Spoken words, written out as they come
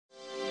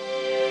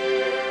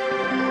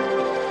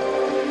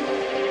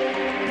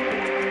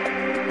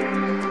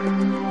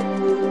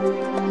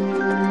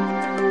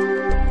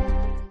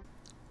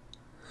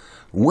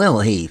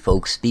Well, hey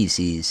folks,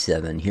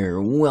 Species7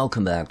 here.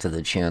 Welcome back to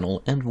the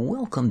channel, and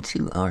welcome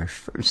to our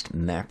first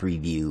map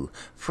review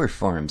for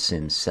Farm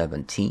Sim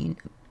 17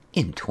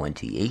 in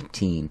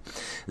 2018.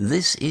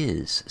 This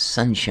is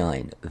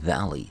Sunshine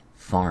Valley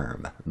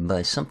Farm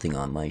by something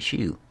on my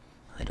shoe.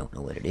 I don't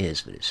know what it is,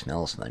 but it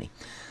smells funny.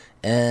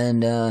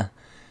 And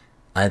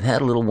I've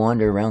had a little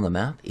wander around the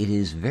map. It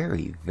is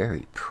very,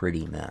 very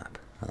pretty map.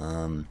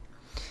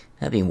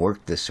 Having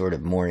worked the sort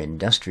of more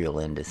industrial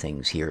end of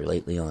things here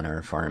lately on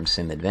our farm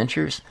sim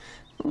adventures,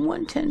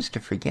 one tends to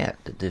forget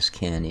that this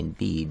can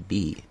indeed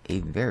be a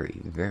very,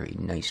 very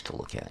nice to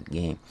look at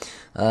game.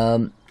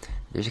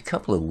 There's a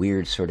couple of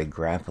weird sort of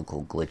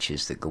graphical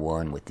glitches that go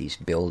on with these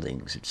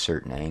buildings at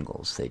certain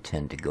angles. They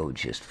tend to go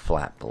just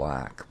flat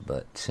black,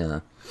 but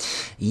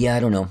yeah, I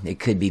don't know.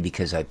 It could be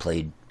because I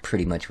played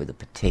pretty much with a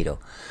potato.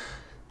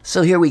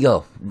 So here we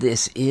go.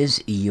 This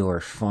is your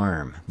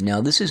farm.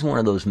 Now this is one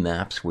of those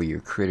maps where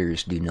your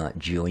critters do not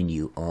join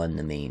you on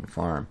the main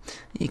farm.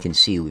 You can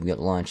see we've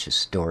got lots of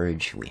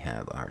storage. We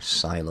have our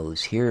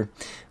silos here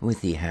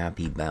with the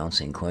happy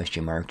bouncing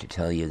question mark to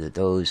tell you that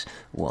those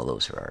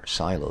are our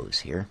silos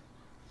here.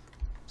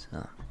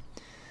 So,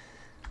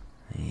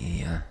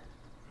 yeah.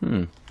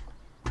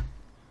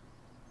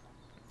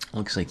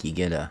 Looks like you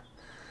get a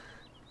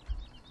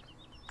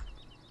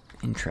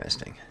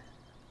interesting.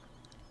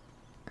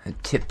 A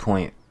tip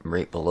point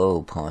right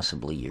below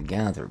possibly your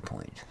gather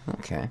point.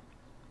 Okay.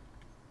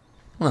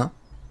 Well,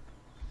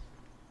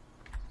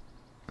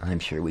 I'm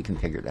sure we can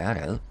figure that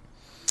out.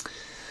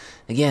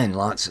 Again,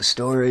 lots of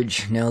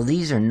storage. Now,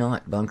 these are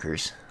not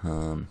bunkers.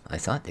 I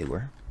thought they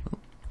were.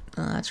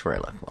 That's where I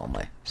left all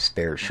my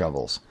spare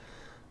shovels.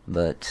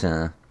 But,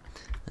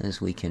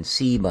 as we can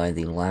see by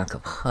the lack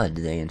of HUD,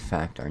 they in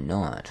fact are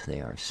not. They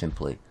are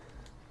simply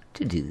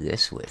to do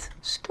this with.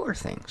 Store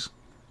things.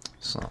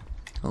 So...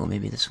 oh,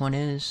 maybe this one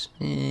is?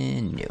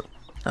 No.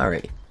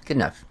 Alrighty, good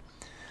enough.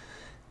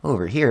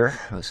 Over here,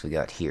 what's we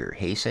got here?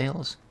 Hay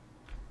sales?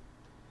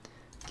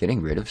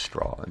 Getting rid of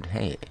straw and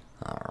hay.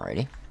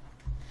 Alrighty.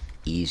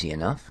 Easy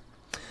enough.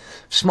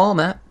 Small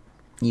map.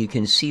 You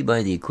can see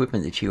by the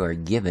equipment that you are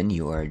given,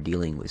 you are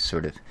dealing with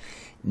sort of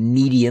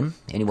medium.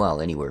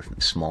 Anywhere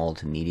from small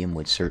to medium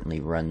would certainly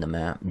run the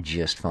map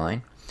just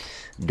fine.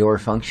 Door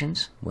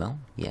functions? Well,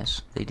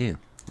 yes, they do.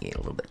 You get a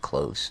little bit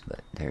close,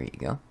 but there you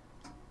go.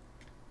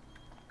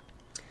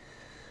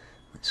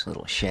 This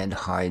little shed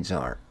hides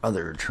our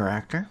other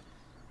tractor.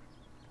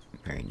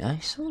 Very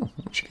nice. Oh,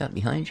 what you got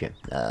behind you?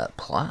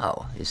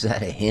 Plow. Is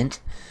that a hint?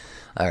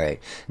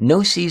 Alright.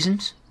 No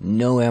seasons.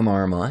 No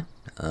MR mod.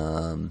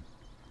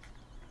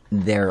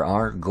 There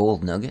are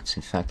gold nuggets.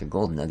 In fact, there are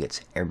gold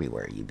nuggets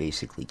everywhere. You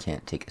basically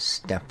can't take a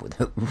step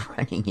without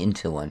running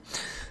into one.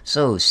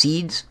 So,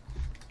 seeds.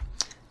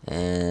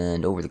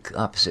 And over the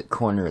opposite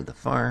corner of the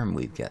farm,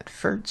 we've got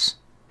ferts.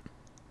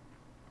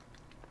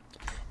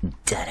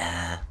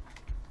 Ta-da!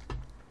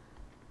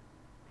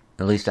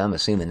 At least I'm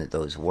assuming that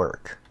those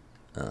work.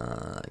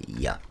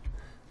 Yeah.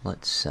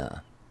 Let's,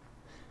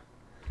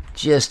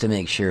 just to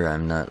make sure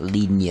I'm not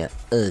leading you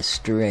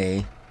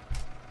astray.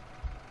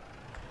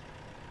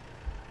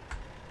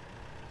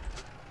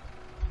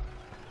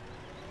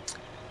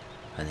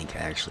 I think I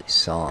actually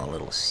saw a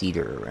little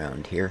cedar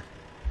around here.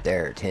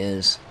 There it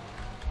is.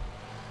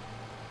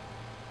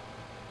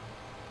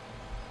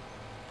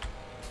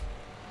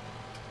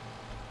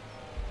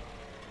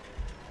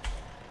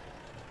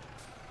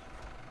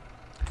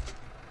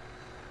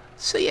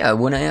 So yeah,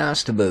 when I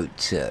asked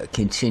about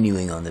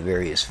continuing on the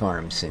various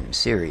Farm Sim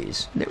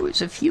series, there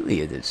was a few of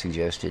you that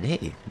suggested,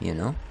 hey, you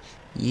know,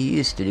 you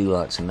used to do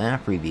lots of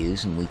map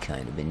reviews and we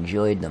kind of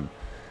enjoyed them.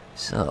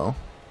 So...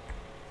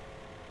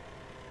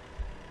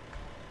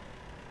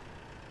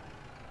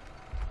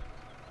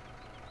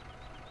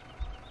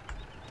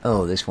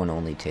 oh, this one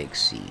only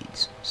takes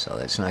seeds, so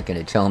that's not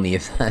going to tell me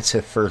if that's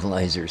a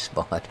fertilizer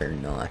spot or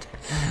not.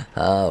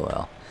 Oh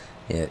well.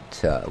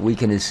 We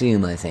can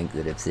assume, I think,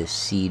 that if this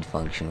seed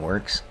function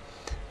works,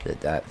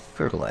 that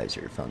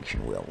fertilizer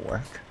function will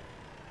work.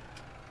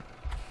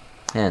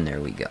 And there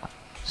we go.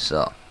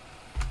 So,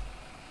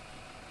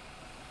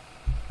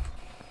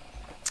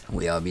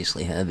 we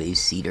obviously have a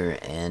seeder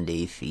and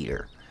a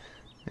feeder.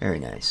 Very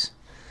nice.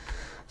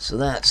 So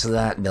that's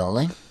that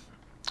building.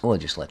 We'll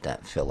just let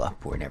that fill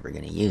up. We're never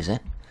going to use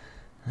it.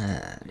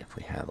 And if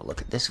we have a look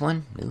at this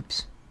one,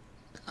 oops.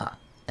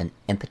 An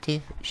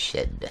empty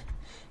shed.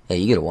 Yeah,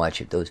 you gotta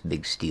watch it. Those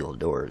big steel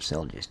doors,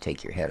 they'll just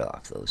take your head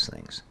off those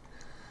things.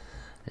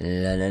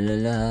 La la la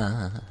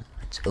la.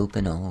 Let's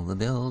open all the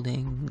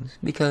buildings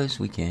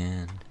because we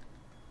can.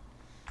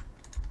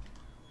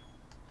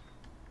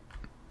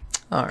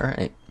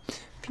 Alright.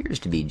 Appears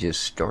to be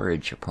just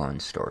storage upon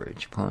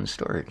storage upon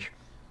storage.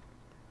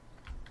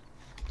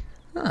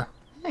 Ah,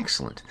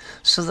 excellent.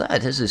 So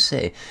that, as I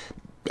say,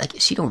 I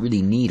guess you don't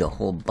really need a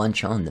whole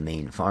bunch on the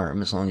main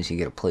farm as long as you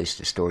get a place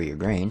to store your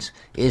grains.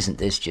 Isn't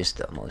this just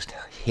the most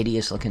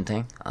hideous looking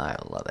thing? I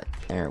love it.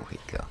 There we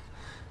go.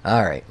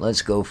 Alright,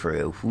 let's go for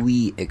a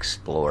wee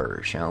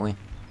explorer, shall we?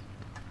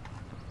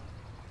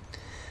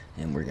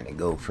 And we're going to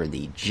go for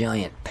the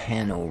giant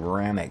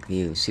panoramic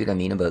view. See what I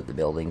mean about the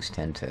buildings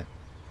tend to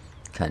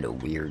kind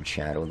of weird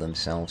shadow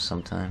themselves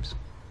sometimes?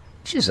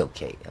 Which is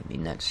okay. I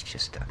mean, that's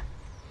just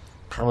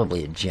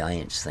probably a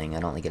Giants thing. I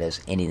don't think it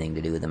has anything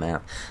to do with the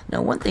map.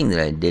 Now, one thing that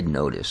I did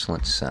notice,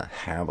 let's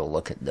have a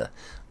look at the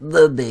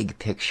big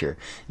picture.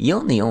 You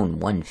only own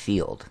one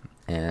field,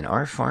 and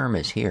our farm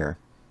is here.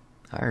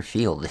 Our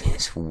field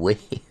is way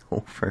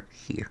over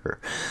here.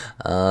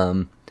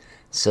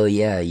 So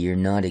yeah, you're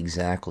not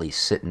exactly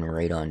sitting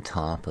right on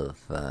top of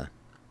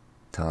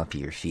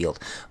your field.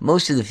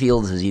 Most of the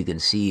fields, as you can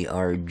see,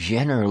 are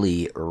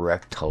generally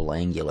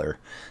rectangular.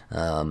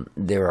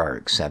 There are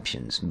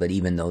exceptions, but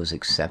even those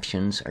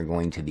exceptions are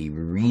going to be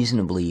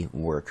reasonably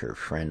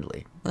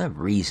worker-friendly. Well,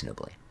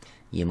 reasonably.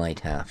 You might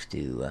have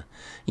to,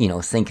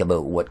 think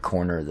about what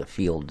corner of the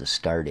field to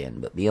start in,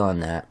 but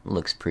beyond that,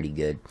 looks pretty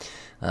good.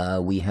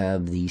 We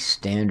have the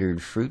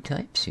standard fruit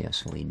types.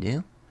 Yes, we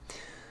do.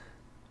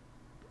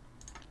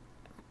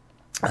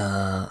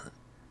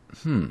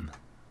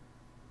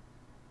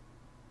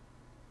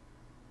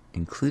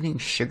 Including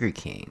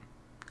sugarcane.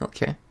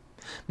 Okay.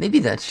 Maybe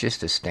that's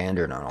just a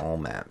standard on all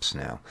maps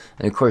now.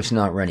 And of course,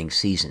 not running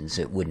seasons,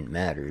 it wouldn't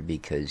matter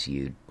because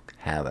you'd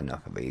have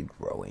enough of a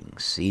growing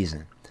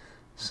season.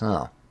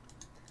 So,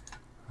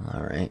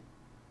 alright.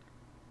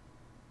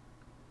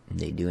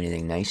 They do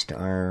anything nice to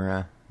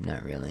our,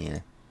 not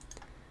really,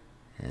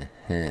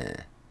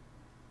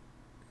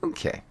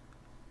 Okay.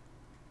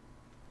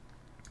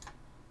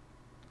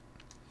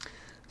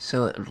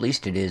 So at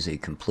least it is a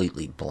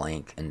completely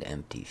blank and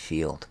empty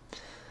field.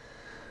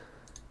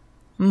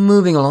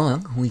 Moving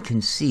along, we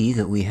can see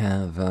that we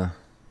have a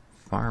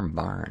farm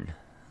barn.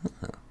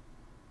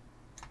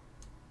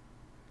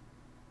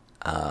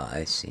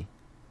 I see.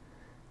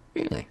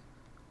 Really?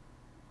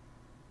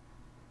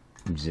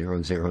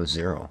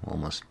 000.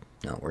 Almost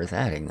not worth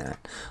adding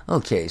that.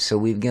 Okay, so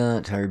we've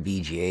got our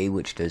BGA,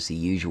 which does the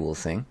usual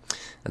thing.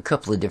 A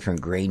couple of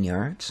different grain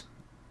yards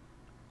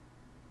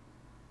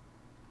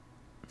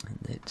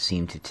that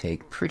seem to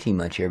take pretty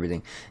much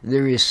everything.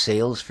 There is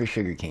sales for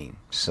sugarcane,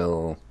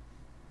 so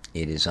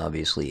it is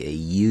obviously a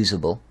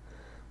usable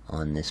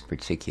on this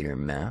particular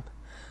map.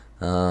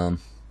 What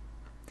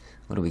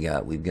do we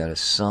got? We've got a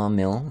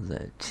sawmill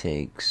that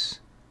takes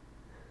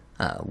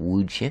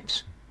wood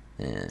chips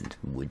and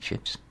wood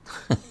chips.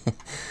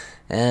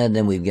 And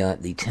then we've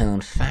got the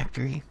town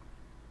factory.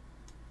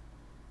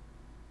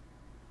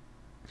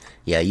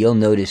 Yeah, you'll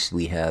notice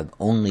we have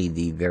only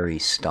the very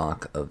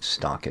stock of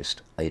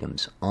stockist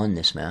items on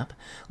this map,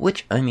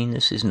 which, I mean,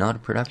 this is not a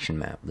production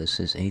map. This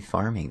is a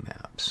farming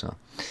map, so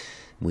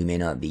we may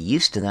not be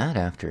used to that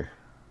after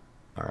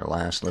our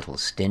last little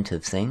stint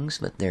of things,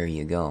 but there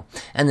you go.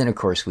 And then, of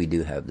course, we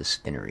do have the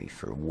spinnery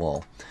for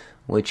wool,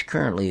 which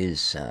currently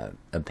is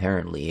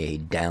apparently a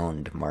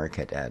downed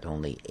market at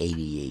only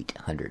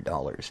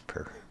 $8,800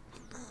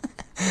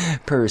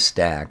 per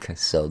stack.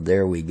 So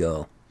there we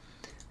go.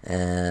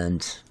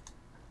 And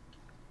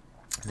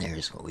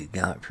there's what we've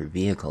got for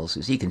vehicles.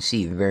 As you can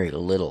see, very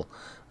little.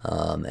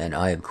 And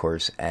I, of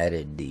course,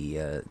 added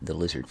the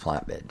Lizard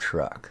flatbed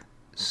truck.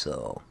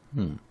 So,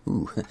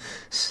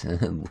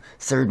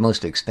 third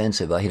most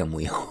expensive item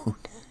we own,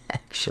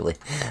 actually.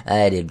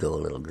 I did go a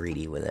little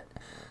greedy with it.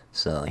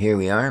 So here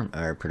we are,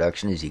 our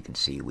production. As you can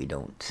see, we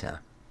don't,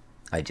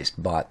 I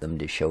just bought them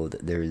to show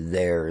that they're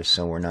there,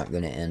 so we're not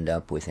going to end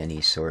up with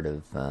any sort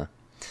of,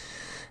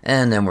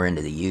 and then we're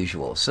into the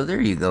usual. So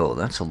there you go,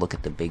 that's a look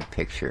at the big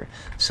picture.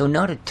 So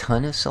not a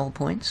ton of sell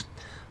points,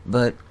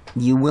 but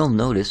you will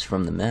notice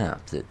from the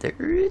map that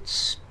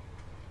it's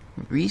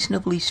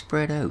reasonably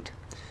spread out.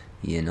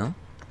 You know,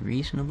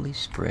 reasonably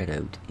spread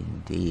out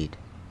indeed.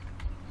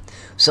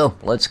 So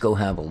let's go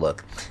have a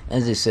look.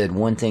 As I said,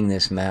 one thing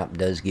this map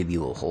does give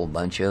you a whole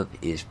bunch of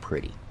is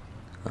pretty.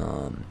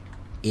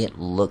 It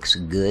looks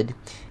good.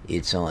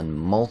 It's on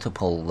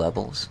multiple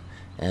levels,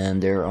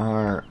 and there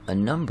are a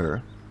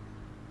number.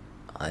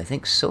 I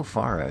think so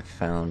far I've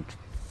found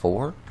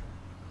 4,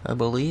 I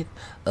believe,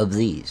 of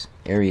these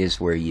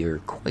areas where you're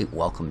quite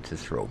welcome to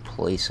throw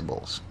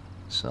placeables.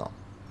 So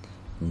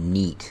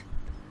neat.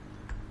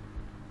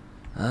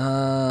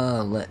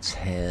 Let's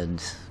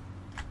head.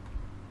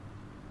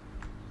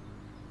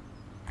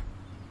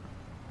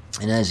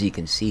 And as you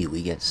can see,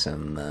 we get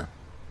some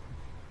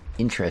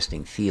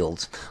interesting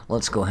fields.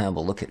 Let's go have a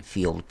look at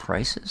field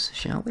prices,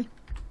 shall we?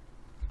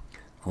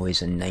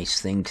 Always a nice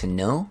thing to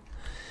know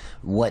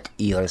what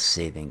you're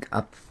saving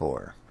up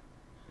for.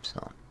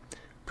 So,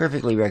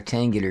 perfectly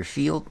rectangular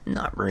field,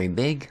 not very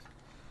big.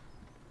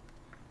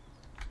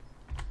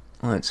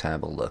 Let's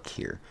have a look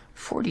here.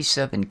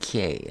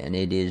 47K, and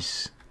it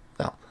is,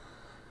 well,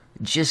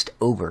 just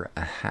over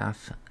a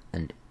half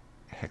an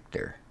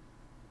hectare.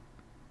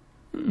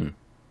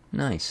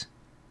 Nice.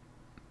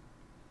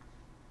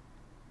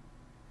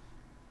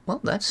 Well,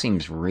 that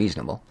seems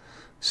reasonable.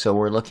 So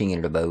we're looking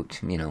at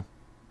about,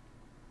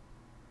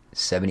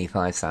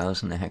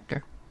 75,000 a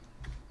hectare.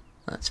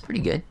 That's pretty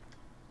good.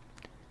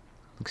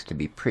 Looks to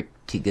be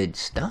pretty good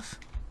stuff.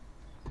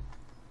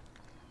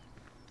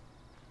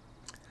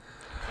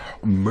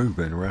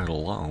 Moving right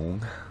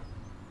along.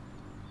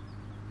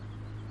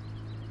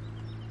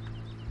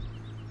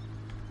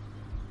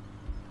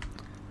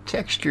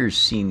 Textures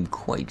seem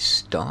quite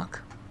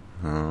stock,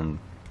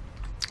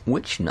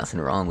 which nothing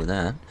wrong with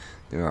that.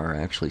 There are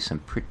actually some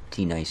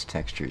pretty nice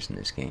textures in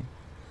this game.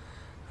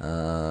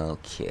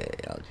 Okay,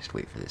 I'll just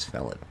wait for this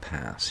fella to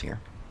pass here.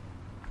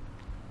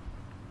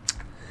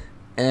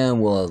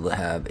 And we'll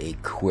have a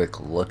quick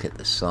look at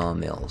the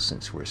sawmill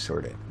since we're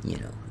sort of, you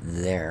know,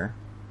 there.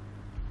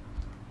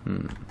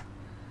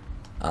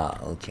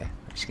 Okay.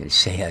 I'm just going to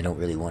say I don't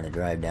really want to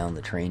drive down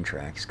the train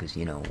tracks because,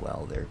 you know,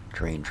 well, they're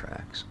train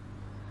tracks.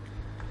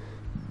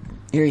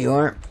 Here you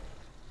are.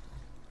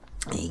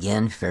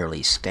 Again,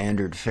 fairly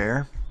standard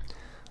fare. A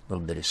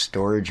little bit of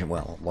storage,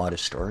 well, a lot of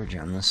storage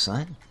on this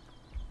side.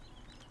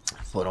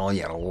 Put all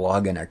your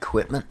logging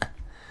equipment.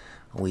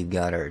 We've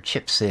got our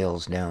chip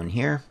sales down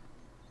here.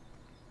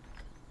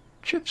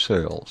 Chip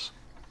sales.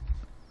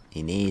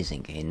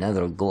 Amazing.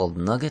 Another gold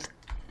nugget.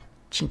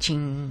 Ching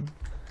ching.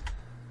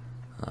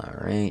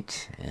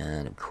 Alright,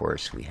 and of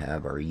course we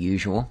have our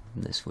usual.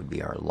 This would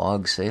be our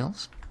log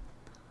sales.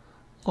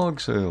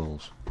 Log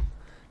sales.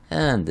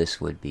 And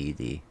this would be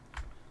the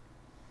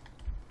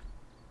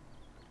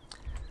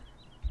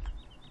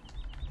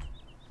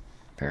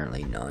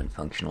apparently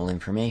non-functional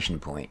information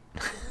point.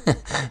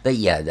 But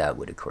yeah, that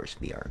would of course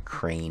be our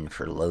crane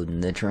for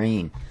loading the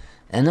train.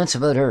 And that's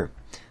about her.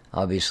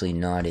 Obviously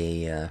not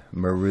a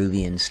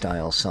Maruvian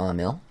style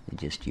sawmill,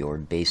 just your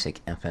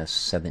basic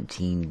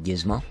FS17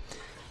 gizmo.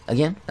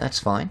 Again, that's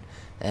fine.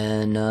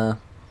 And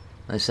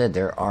I said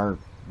there are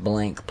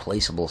blank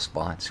placeable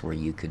spots where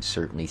you could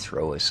certainly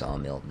throw a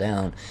sawmill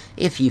down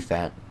if you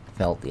felt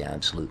the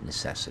absolute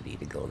necessity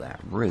to go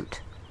that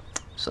route.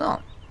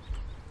 So,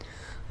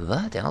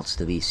 what else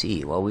do we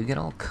see? Well, we've got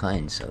all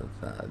kinds of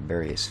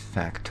various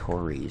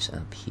factories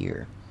up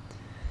here.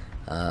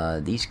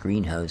 These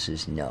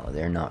greenhouses, no,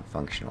 they're not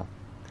functional.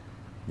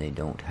 They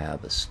don't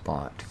have a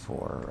spot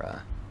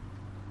for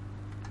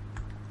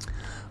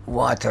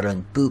water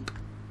and poop.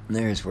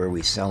 There's where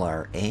we sell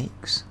our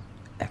eggs.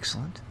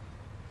 Excellent.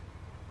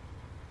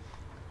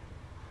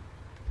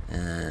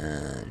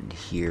 And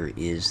here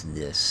is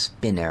the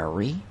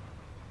spinnery.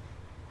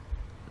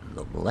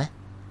 Lovely.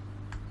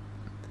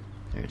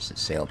 There's the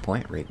sale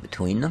point right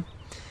between them.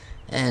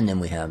 And then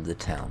we have the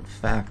town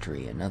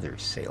factory, another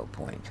sale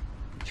point,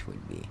 which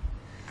would be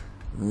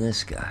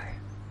this guy.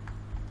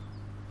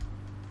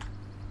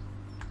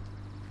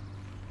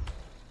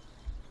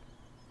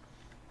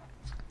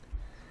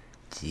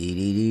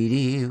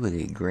 With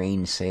a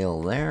grain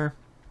sale there.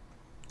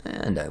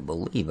 And I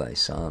believe I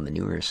saw a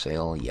manure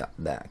sale, yeah,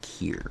 back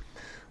here.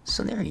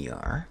 So there you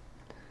are.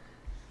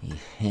 A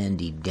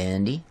handy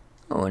dandy.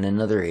 Oh, and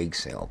another egg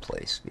sale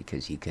place,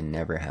 because you can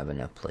never have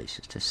enough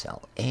places to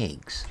sell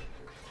eggs.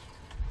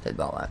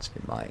 Well, that's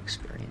been my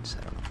experience,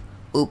 I don't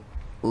know.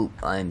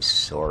 Oop, I'm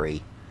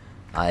sorry.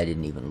 I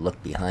didn't even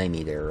look behind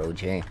me there,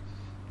 OJ.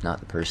 Not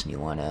the person you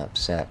want to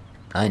upset.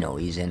 I know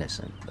he's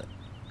innocent, but...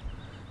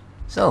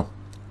 So,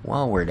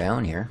 while we're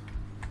down here,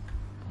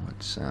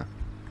 let's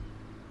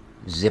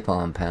zip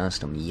on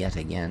past him yet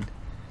again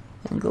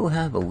and go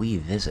have a wee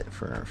visit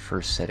for our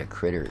first set of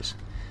critters.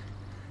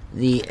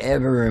 The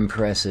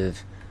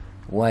ever-impressive,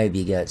 why have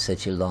you got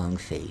such a long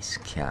face,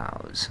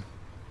 cows.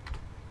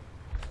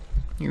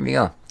 Here we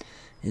go.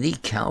 The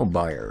cow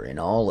buyer in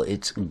all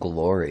its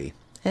glory.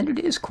 And it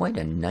is quite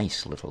a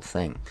nice little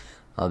thing.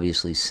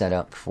 Obviously set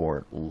up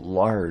for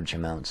large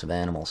amounts of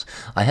animals.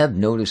 I have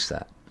noticed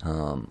that.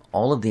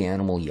 All of the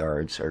animal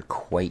yards are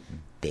quite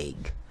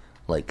big.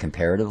 Like,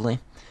 comparatively.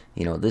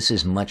 You know, this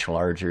is much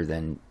larger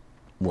than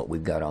what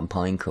we've got on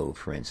Pine Cove,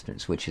 for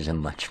instance, which is a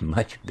much,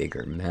 much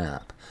bigger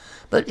map.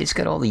 But it's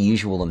got all the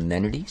usual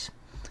amenities.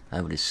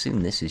 I would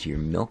assume this is your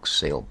milk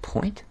sale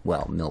point.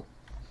 Well, milk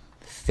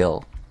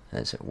fill,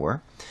 as it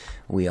were.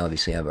 We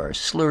obviously have our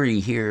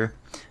slurry here,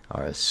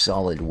 our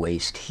solid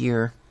waste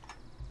here.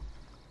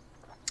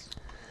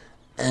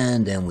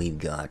 And then we've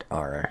got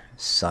our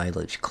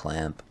silage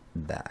clamp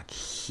back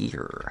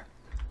here.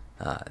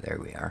 There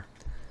we are.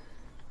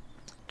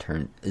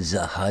 Turn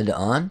the HUD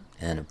on,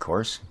 and of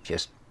course,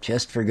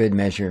 just for good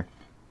measure,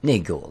 a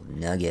gold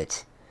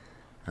nugget.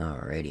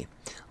 Alrighty,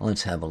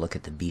 let's have a look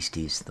at the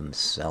beasties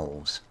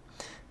themselves.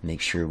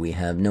 Make sure we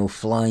have no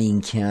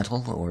flying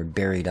cattle or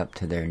buried up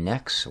to their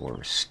necks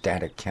or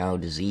static cow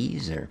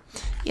disease, or,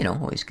 you know,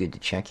 always good to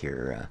check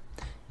your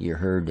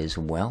herd as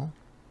well.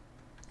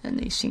 And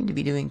they seem to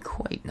be doing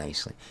quite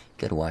nicely.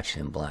 You gotta watch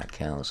them black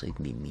cows, they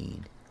can be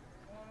mean.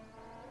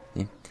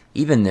 Yeah.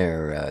 Even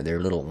their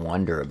little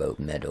wander-about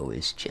meadow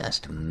is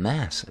just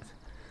massive.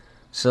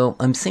 So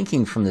I'm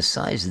thinking from the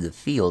size of the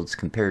fields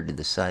compared to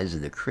the size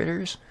of the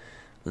critters,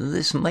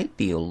 this might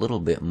be a little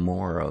bit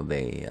more of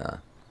a,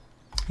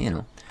 you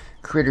know,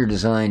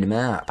 critter-designed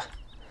map.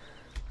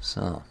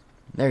 So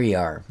there you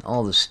are,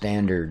 all the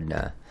standard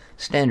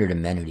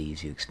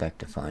amenities you expect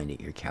to find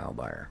at your cow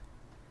buyer.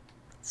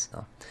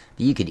 So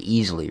you could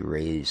easily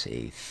raise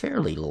a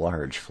fairly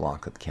large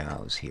flock of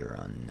cows here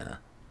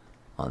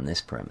on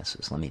this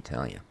premises, let me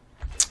tell you.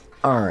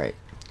 Alright,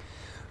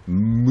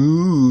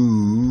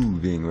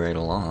 moving right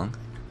along.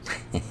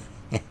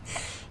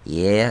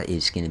 Yeah,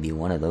 it's going to be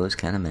one of those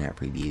kind of map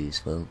reviews,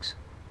 folks.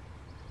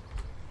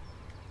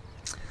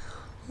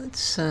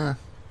 Let's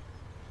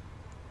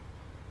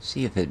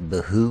see if it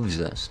behooves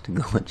us to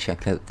go and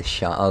check out the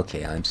shop.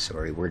 Okay, I'm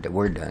sorry, we're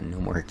done. No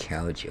more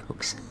cow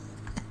jokes.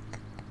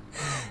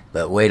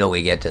 But wait till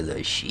we get to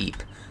the sheep.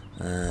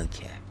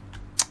 Okay.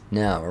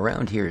 Now,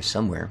 around here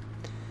somewhere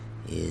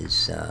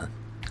is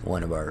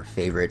one of our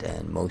favorite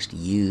and most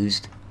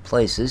used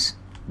places,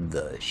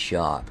 the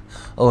shop.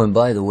 Oh, and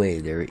by the way,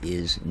 there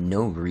is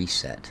no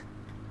reset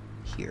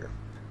here.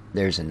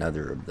 There's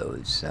another of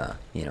those,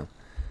 you know,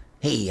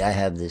 hey, I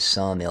have this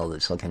sawmill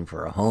that's looking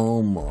for a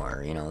home,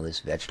 or, you know, this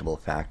vegetable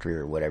factory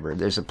or whatever.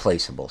 There's a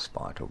placeable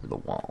spot over the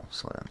wall,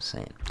 is what I'm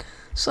saying.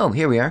 So,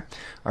 here we are,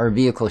 our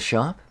vehicle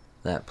shop,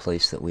 that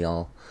place that we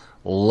all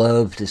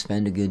love to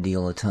spend a good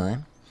deal of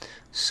time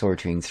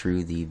sorting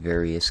through the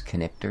various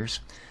connectors.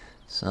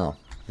 So,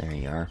 there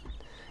you are.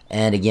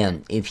 And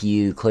again, if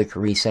you click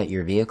reset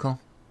your vehicle,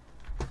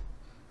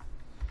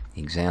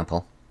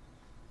 example,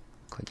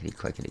 clickety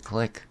clickety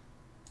click,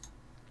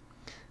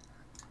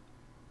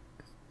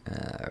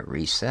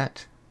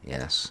 reset,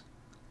 yes,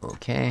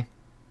 okay,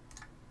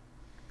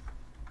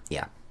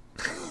 yeah,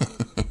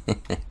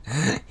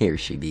 here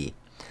she be.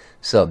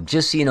 So,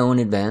 just so you know in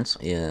advance,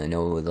 I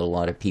know with a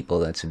lot of people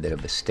that's a bit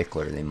of a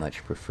stickler. They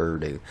much prefer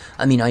to,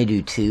 I mean, I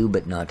do too,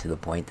 but not to the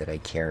point that I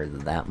care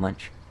that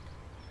much.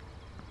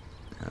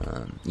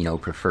 You know,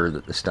 prefer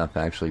that the stuff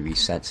actually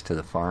resets to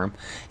the farm.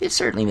 It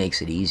certainly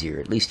makes it easier.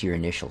 At least your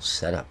initial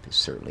setup is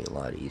certainly a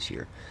lot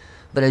easier.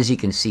 But as you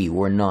can see,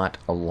 we're not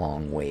a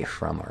long way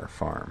from our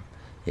farm.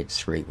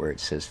 It's right where it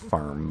says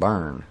Farm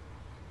Barn.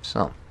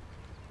 So,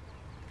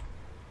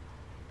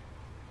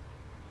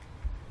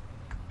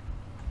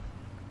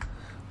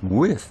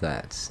 with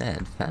that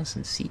said,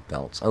 fasten seat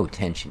belts. Oh,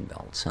 tension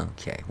belts.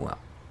 Okay, well,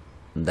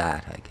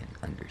 that I can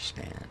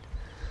understand.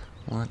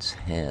 Let's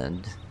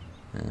head...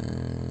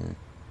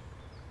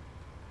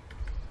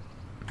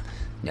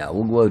 now,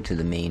 we'll go to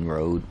the main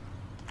road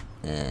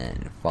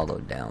and follow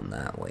down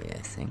that way, I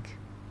think.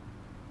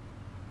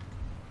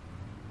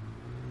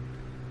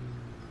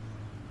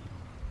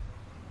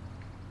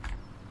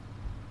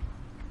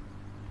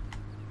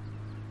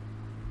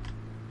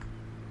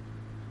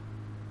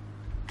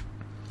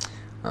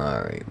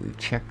 Alright, we've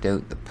checked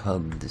out the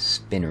pub, the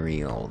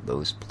spinnery, all of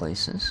those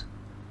places.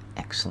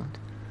 Excellent.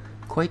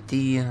 Quite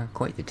the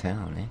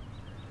town, eh?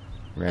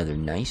 Rather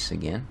nice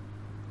again.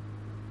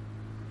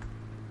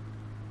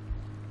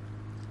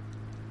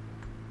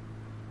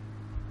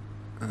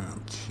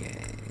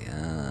 Okay,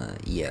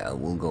 yeah,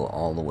 we'll go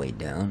all the way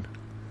down.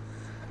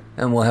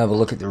 And we'll have a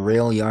look at the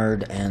rail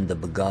yard and the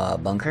Baga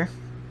bunker.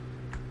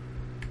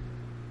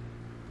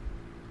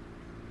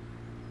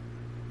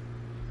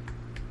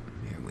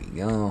 Here we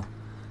go.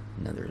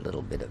 Another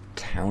little bit of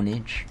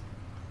townage.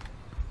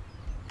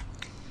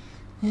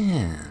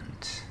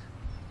 And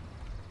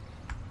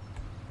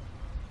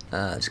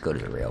let's go to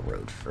the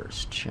railroad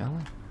first, shall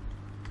we?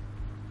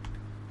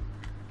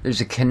 There's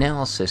a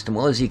canal system.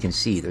 Well, as you can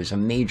see, there's a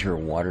major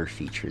water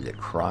feature that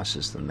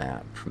crosses the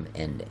map from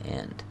end to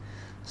end.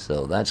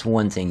 So that's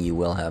one thing you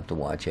will have to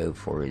watch out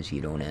for, is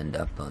you don't end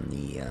up on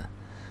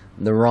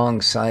the wrong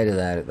side of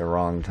that at the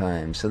wrong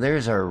time. So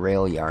there's our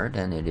rail yard,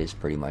 and it is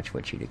pretty much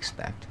what you'd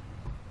expect.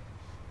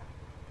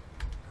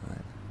 I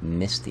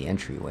missed the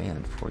entryway,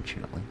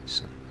 unfortunately.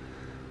 So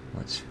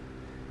let's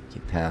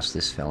get past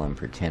this fella and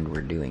pretend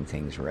we're doing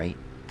things right.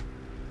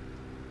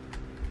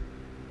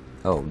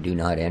 Oh, do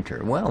not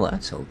enter. Well,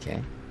 that's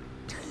okay.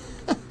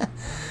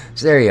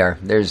 So there you are.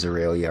 There's the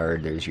rail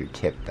yard. There's your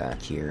tip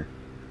back here.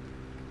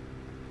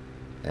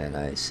 And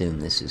I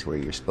assume this is where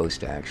you're supposed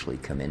to actually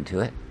come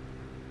into it.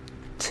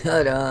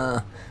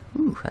 Ta-da!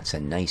 Ooh, that's a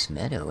nice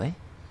meadow, eh?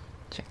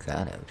 Check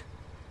that out.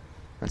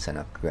 That's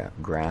enough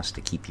grass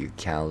to keep your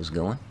cows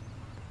going.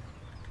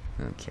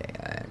 Okay,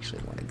 I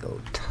actually want to go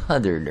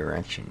t'other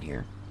direction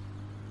here.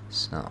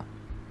 So...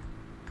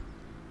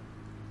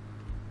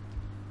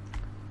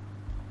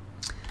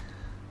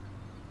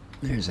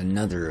 there's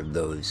another of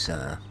those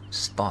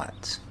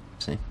spots,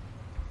 see?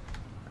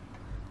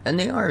 And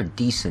they are a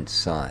decent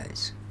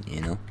size,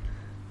 you know?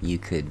 You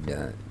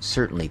could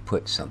certainly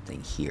put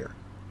something here.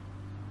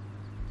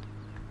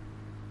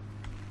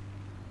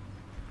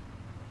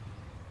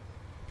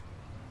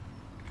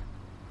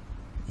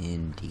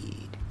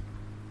 Indeed.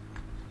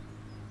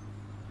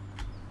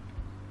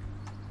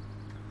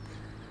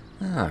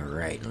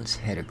 Alright, let's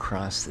head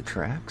across the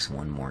tracks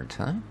one more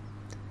time.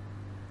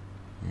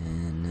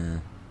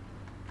 And,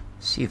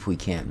 see if we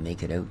can't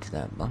make it out to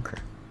that bunker.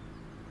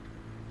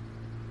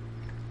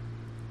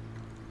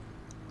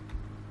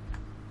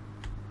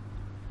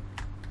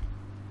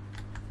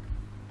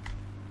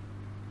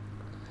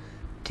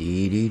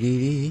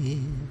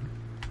 Dee-dee-dee-dee.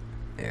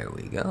 There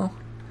we go.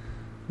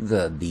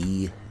 The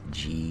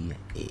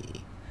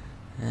BGA.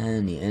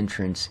 And the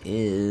entrance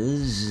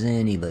is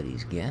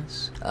anybody's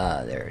guess.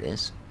 Ah, there it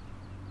is.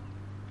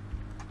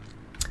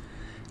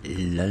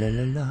 La la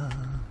la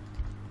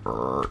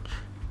la.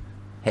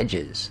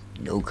 Hedges,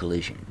 no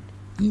collision.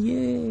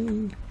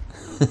 Yay!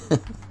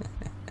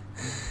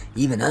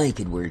 Even I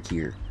could work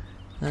here.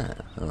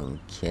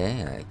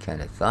 Okay, I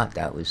kind of thought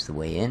that was the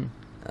way in.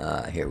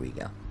 Here we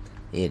go.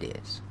 It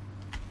is.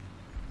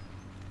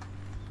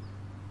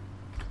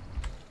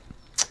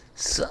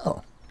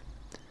 So,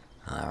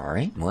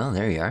 alright, well,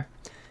 there you are.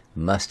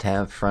 Must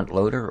have front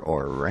loader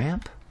or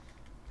ramp.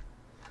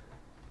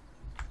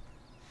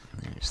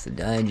 There's the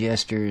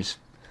digesters.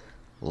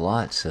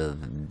 Lots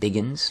of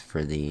biggins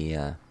for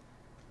the,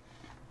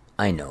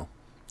 I know.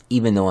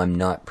 Even though I'm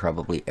not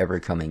probably ever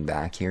coming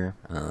back here.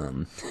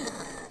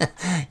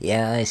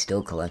 Yeah, I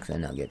still collect the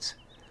nuggets.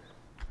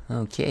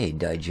 Okay,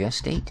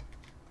 digestate.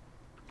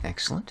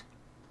 Excellent.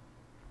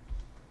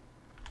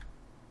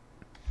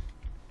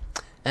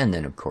 And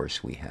then, of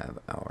course, we have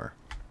our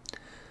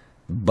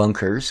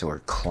bunkers, or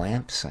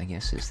clamps, I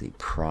guess is the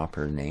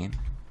proper name.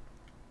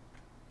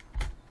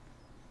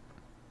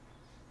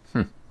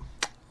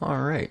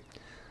 Alright.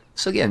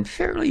 So again,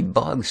 fairly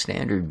bog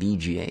standard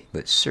BGA,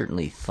 but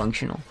certainly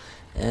functional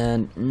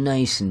and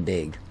nice and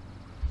big.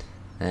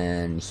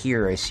 And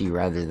here I see,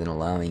 rather than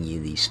allowing you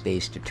the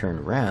space to turn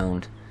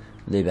around,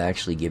 they've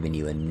actually given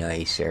you a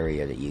nice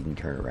area that you can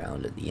turn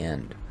around at the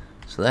end.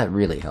 So that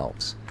really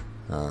helps.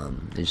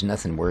 There's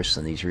nothing worse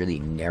than these really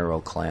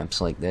narrow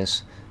clamps like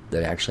this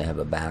that actually have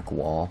a back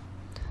wall.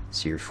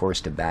 So you're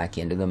forced to back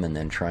into them and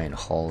then try and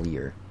haul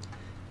your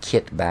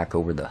kit back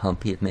over the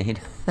hump you've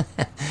made.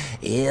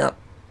 Yep.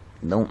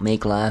 Don't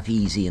make life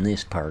easy in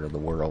this part of the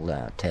world,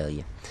 I'll tell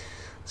you.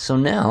 So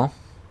now,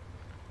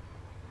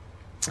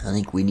 I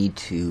think we need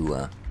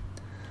to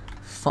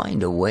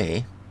find a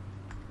way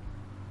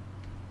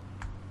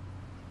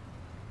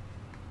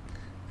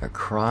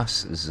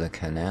across the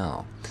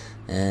canal.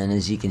 And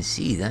as you can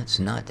see, that's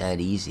not that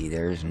easy.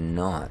 There's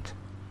not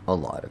a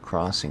lot of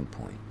crossing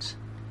points.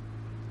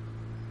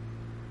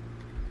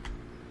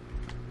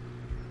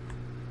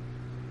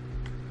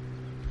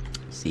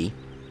 See?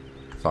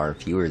 Far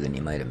fewer than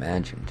you might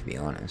imagine, to be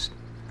honest.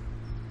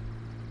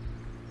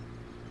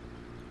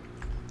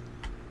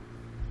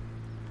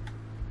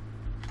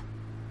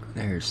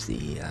 There's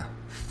the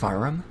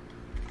farm,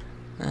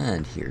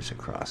 and here's a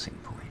crossing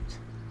point.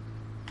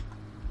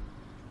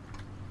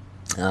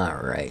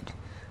 Alright.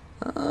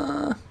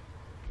 I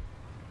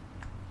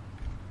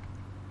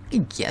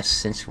guess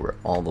since we're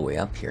all the way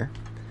up here,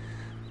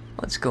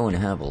 let's go and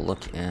have a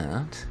look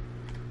at...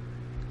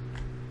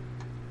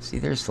 See,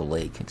 there's the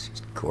lake. It's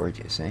just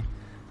gorgeous, eh?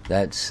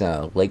 That's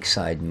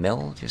Lakeside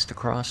Mill, just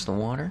across the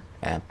water,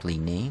 aptly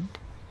named.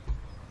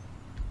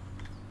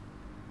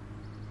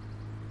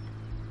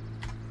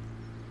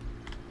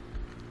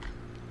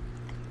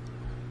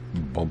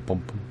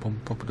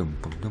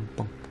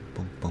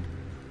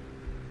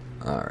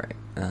 Alright,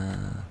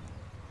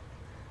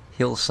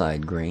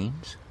 Hillside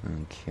Grains.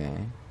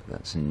 Okay,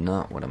 that's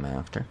not what I'm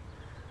after.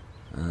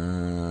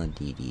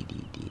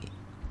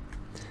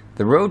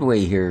 The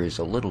roadway here is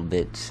a little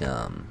bit,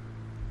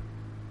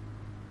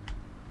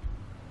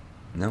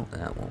 no,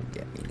 that won't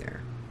get me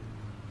there.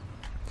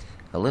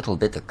 A little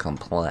bit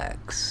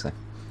complex.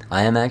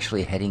 I am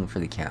actually heading for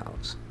the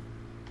cows.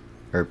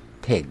 Or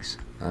pigs,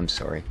 I'm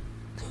sorry.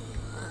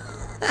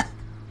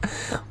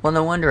 Well,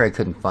 no wonder I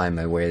couldn't find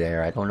my way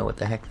there. I don't know what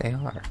the heck they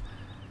are.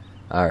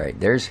 Alright,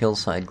 there's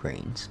Hillside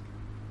Grains.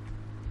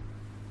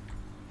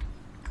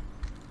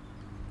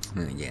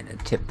 And again, a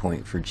tip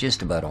point for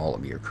just about all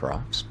of your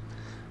crops.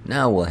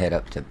 Now we'll head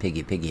up to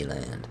Piggy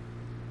Land.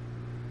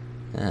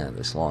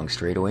 This long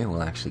straightaway,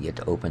 we'll actually get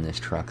to open this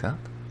truck up.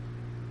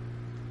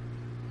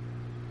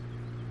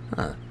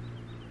 Huh.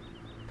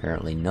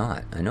 Apparently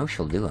not. I know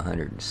she'll do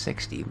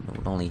 160, but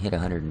we'll only hit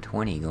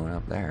 120 going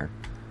up there.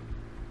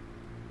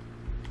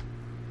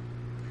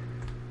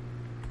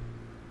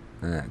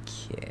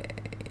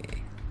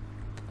 Okay.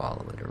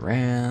 Follow it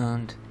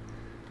around.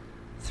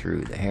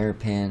 Through the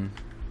hairpin.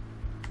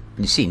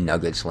 You see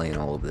nuggets laying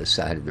all over the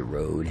side of the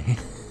road.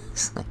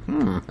 It's like,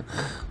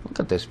 look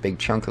at this big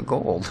chunk of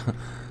gold.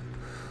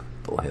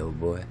 Boy, oh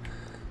boy.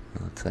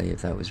 I'll tell you,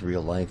 if that was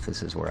real life,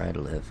 this is where I'd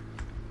live.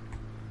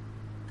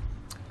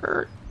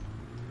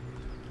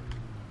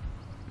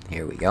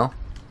 Here we go.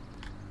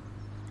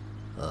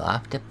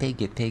 Off to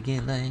Piggy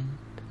Land.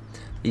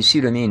 You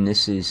see what I mean?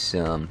 This is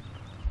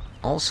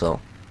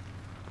also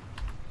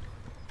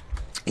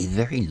a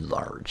very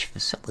large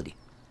facility.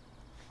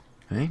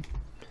 Right?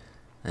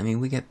 I mean,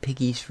 we got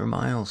piggies for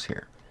miles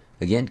here.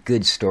 Again,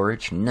 good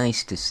storage,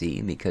 nice to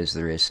see, because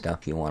there is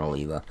stuff you want to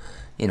leave a,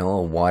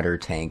 a water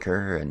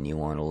tanker, and you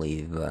want to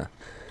leave,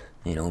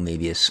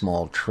 maybe a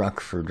small truck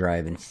for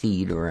driving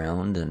feed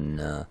around,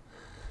 and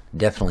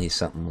definitely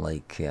something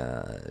like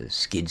a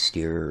skid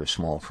steer or a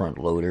small front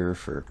loader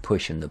for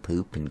pushing the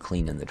poop and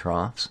cleaning the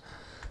troughs.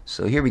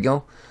 So here we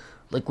go.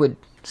 Liquid,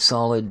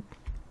 solid,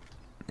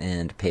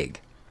 and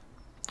pig.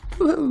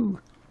 Woohoo!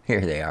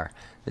 Here they are.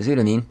 See what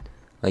I mean?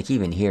 Like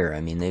even here,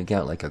 I mean, they've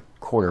got like a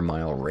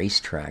quarter-mile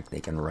racetrack they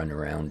can run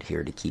around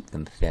here to keep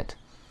them fit.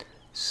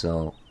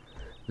 So,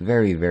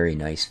 very, very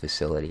nice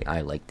facility.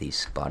 I like these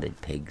spotted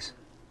pigs.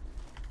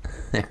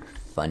 They're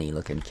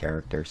funny-looking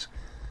characters.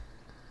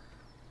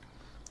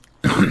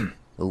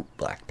 Oh,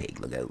 black pig,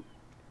 look out.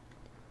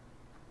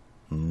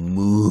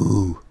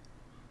 Moo.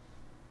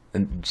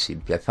 And see,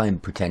 I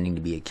find pretending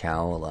to be a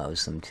cow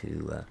allows them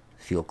to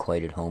feel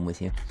quite at home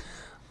with you.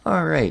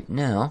 Alright,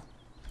 now,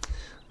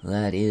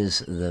 that is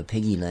the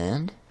piggy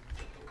land.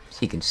 So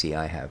you can see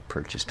I have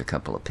purchased a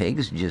couple of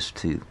pigs just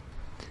to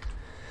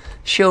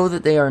show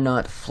that they are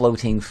not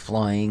floating,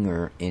 flying,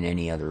 or in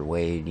any other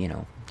way, you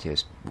know,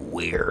 just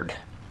weird.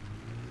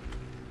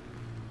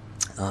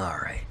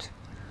 Alright.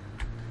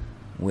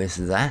 With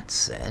that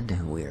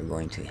said, we are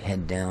going to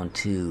head down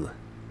to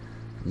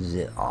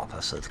the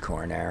opposite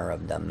corner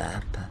of the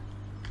map.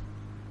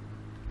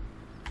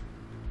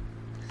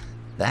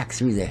 Back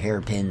through the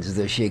hairpins,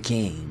 the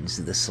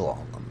chicanes, the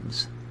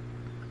slaloms.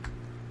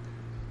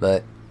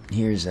 But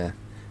here's a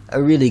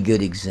really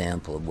good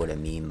example of what I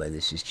mean by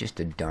this. Is just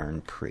a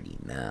darn pretty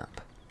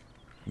map.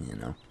 You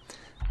know,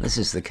 this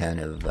is the kind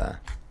of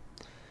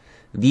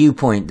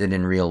viewpoint that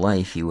in real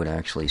life you would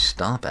actually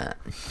stop at.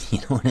 You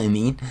know what I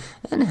mean?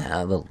 And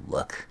have a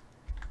look.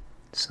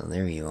 So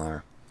there you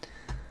are.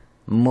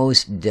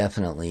 Most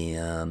definitely,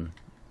 you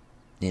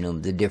know,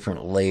 the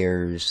different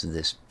layers,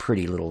 this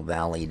pretty little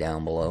valley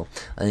down below.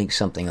 I think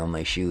Something on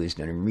My Shoe has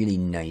done a really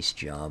nice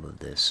job of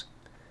this.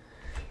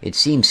 It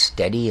seems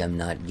steady. I'm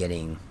not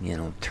getting, you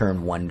know,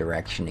 turn one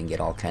direction and get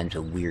all kinds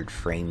of weird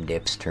frame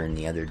dips, turn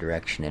the other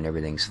direction and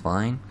everything's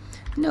fine.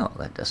 No,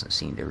 that doesn't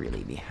seem to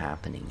really be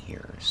happening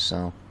here.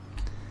 So,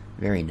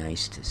 very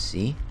nice to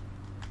see.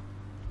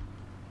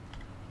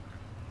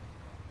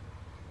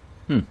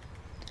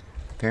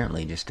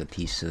 Apparently just a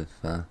piece of,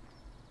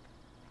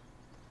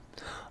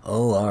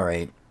 Oh,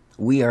 alright.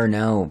 We are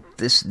now,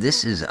 this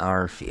is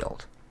our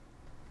field.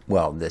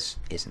 Well, this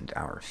isn't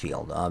our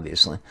field,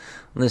 obviously.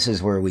 This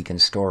is where we can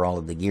store all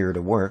of the gear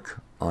to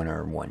work on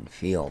our one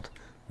field,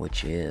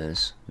 which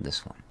is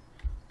this one.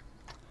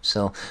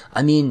 So,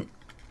 I mean,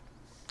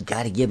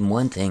 gotta give them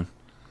one thing.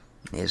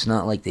 It's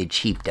not like they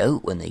cheaped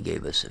out when they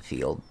gave us a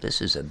field.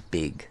 This is a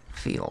big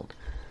field,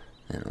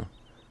 you know.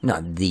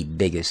 Not the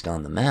biggest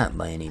on the map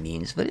by any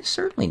means, but it's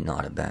certainly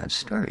not a bad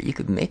start. You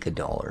could make $1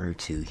 or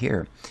 $2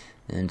 here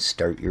and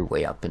start your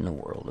way up in the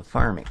world of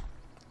farming.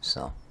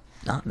 So,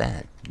 not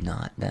bad.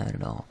 Not bad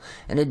at all.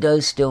 And it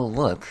does still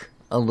look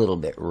a little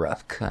bit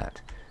rough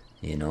cut.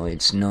 You know,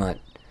 it's not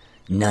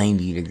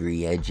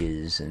 90-degree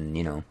edges and,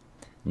 you know,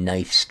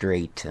 knife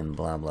straight and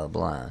blah, blah,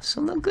 blah. So,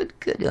 no, good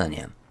on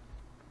him.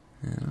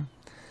 You know?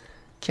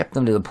 Kept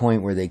them to the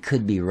point where they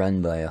could be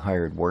run by a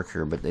hired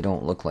worker, but they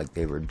don't look like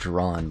they were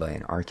drawn by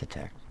an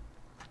architect.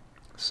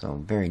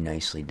 So, very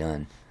nicely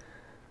done.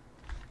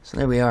 So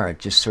there we are,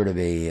 just sort of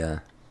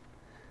an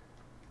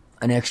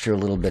extra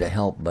little bit of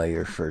help by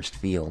your first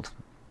field.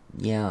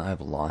 Yeah,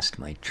 I've lost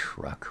my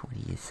truck.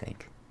 What do you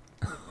think?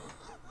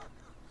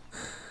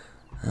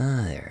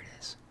 There it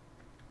is.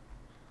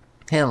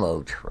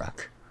 Hello,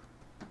 truck.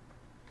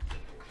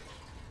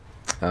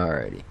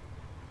 Alrighty.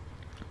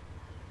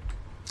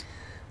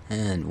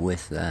 And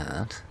with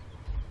that,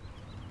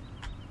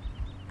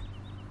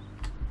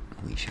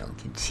 we shall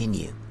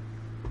continue.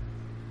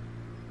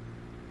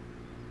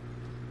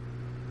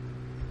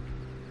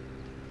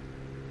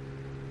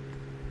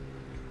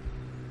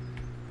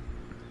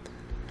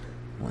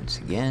 Once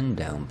again,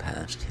 down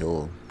past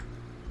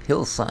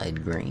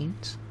hillside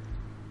grains.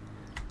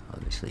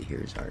 Obviously,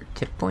 here's our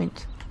tip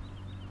point.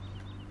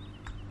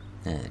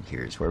 And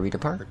here's where we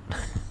depart.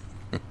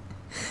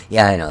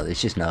 Yeah, I know,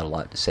 there's just not a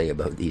lot to say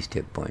about these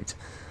tip points.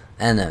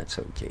 And that's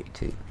okay,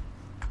 too.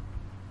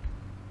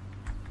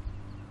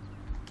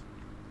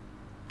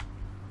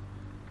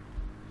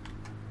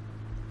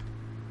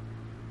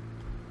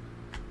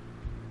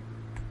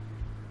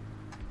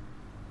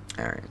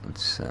 Alright,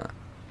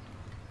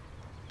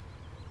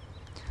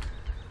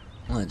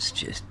 let's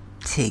just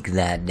take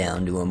that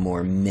down to a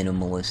more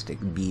minimalistic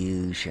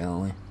view,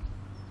 shall we?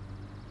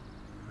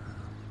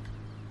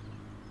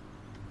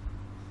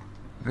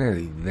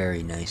 Very,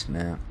 very nice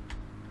map.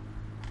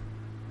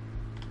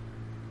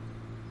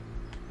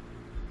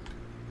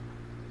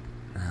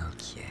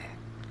 Okay.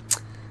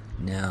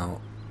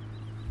 Now,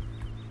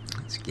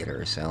 let's get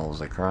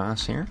ourselves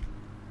across here.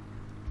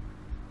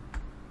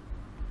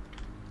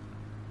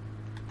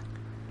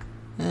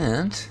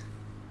 And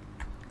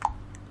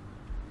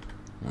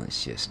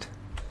let's just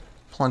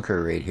plunk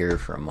her right here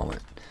for a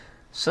moment.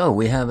 So,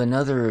 we have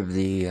another of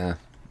the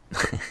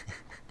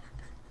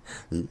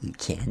ooh,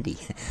 candy.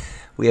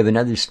 We have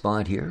another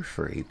spot here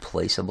for a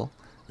placeable.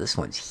 This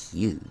one's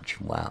huge.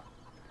 Wow.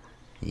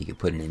 You could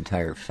put an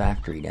entire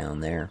factory down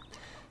there.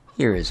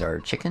 Here is our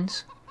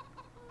chickens.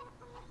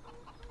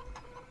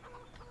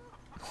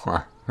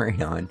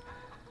 Right on.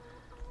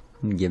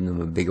 Give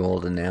them a big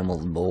old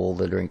enameled bowl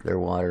to drink their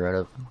water out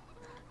of.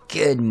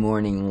 Good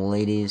morning,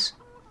 ladies.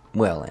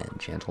 Well, and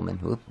gentlemen.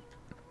 Whoop.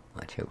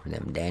 Watch out for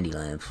them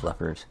dandelion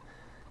fluffers.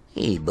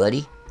 Hey,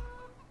 buddy.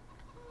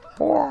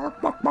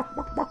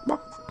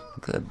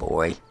 Good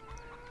boy.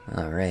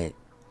 Alright.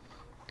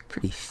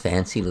 Pretty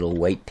fancy little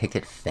white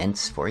picket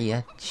fence for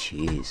you.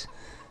 Jeez.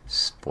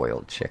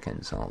 Spoiled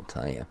chickens, I'll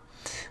tell you.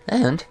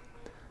 And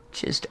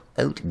just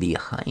out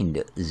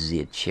behind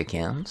the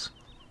chickens,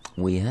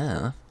 we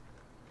have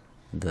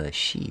the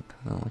sheep.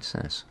 Oh, what's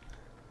this?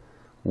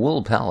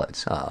 Wool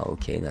pallets. Ah,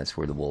 okay, that's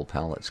where the wool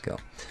pallets go.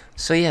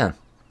 So yeah,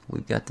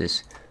 we've got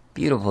this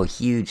beautiful,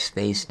 huge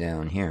space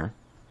down here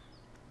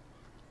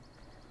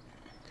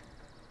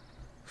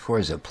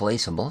for the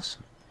placeables.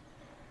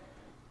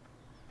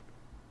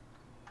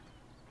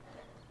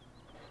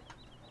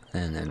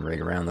 And then right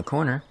around the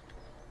corner,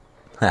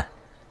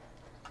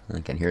 I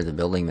can hear the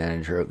building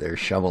manager out there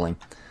shoveling.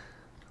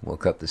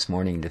 Woke up this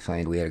morning to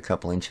find we had a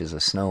couple inches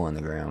of snow on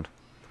the ground.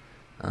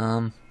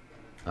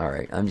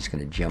 Alright, I'm just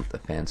going to jump the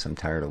fence. I'm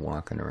tired of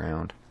walking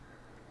around.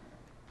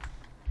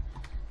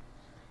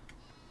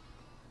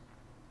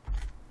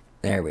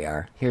 There we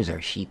are. Here's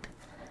our sheep.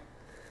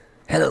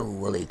 Hello,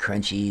 woolly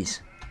crunchies.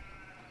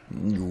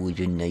 Ooh,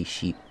 a nice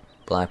sheep.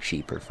 Black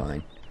sheep are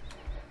fine.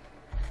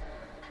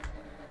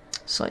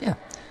 So yeah.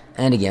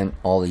 And again,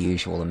 all the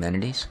usual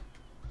amenities.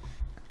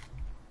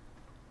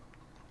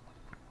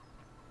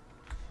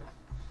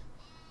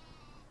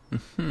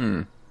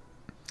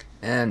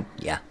 And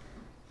yeah,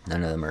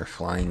 none of them are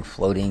flying,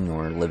 floating,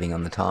 or living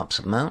on the tops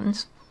of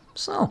mountains.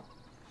 So,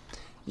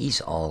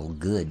 he's all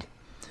good.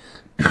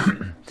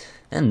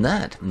 And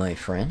that, my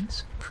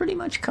friends, pretty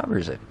much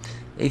covers it.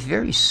 A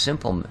very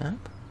simple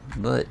map,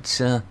 but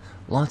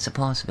lots of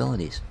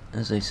possibilities.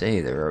 As I say,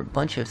 there are a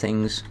bunch of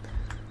things,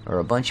 or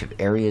a bunch of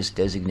areas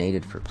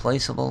designated for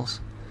placeables.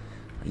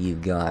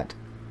 You've got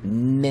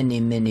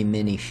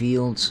many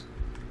fields.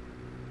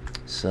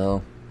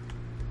 So,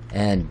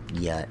 and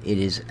yeah, it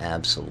is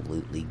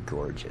absolutely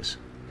gorgeous.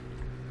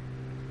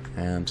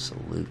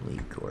 Absolutely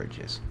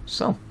gorgeous.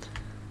 So,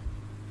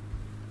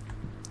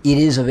 it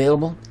is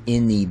available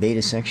in the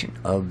beta section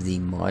of the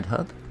Mod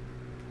Hub,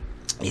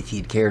 if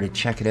you'd care to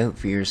check it out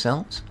for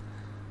yourselves.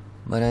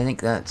 But I think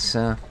that's,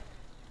 there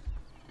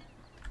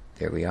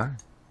we are.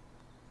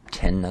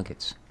 10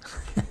 nuggets.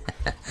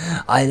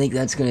 I think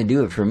that's going to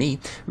do it for me.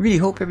 Really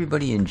hope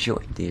everybody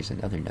enjoyed. There's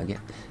another nugget.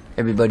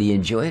 Everybody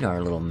enjoyed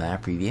our little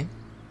map review.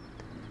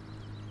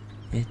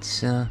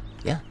 It's,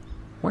 yeah,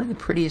 one of the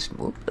prettiest,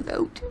 one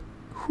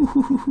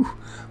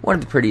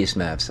of the prettiest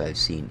maps I've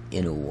seen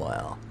in a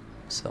while.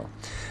 So,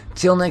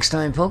 till next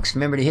time, folks,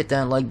 remember to hit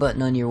that like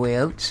button on your way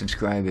out.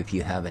 Subscribe if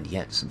you haven't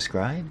yet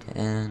subscribed.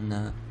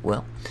 And,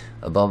 well,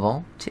 above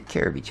all, take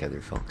care of each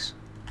other, folks.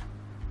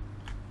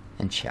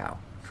 And ciao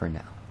for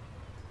now.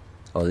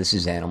 Oh, this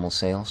is animal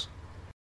sales.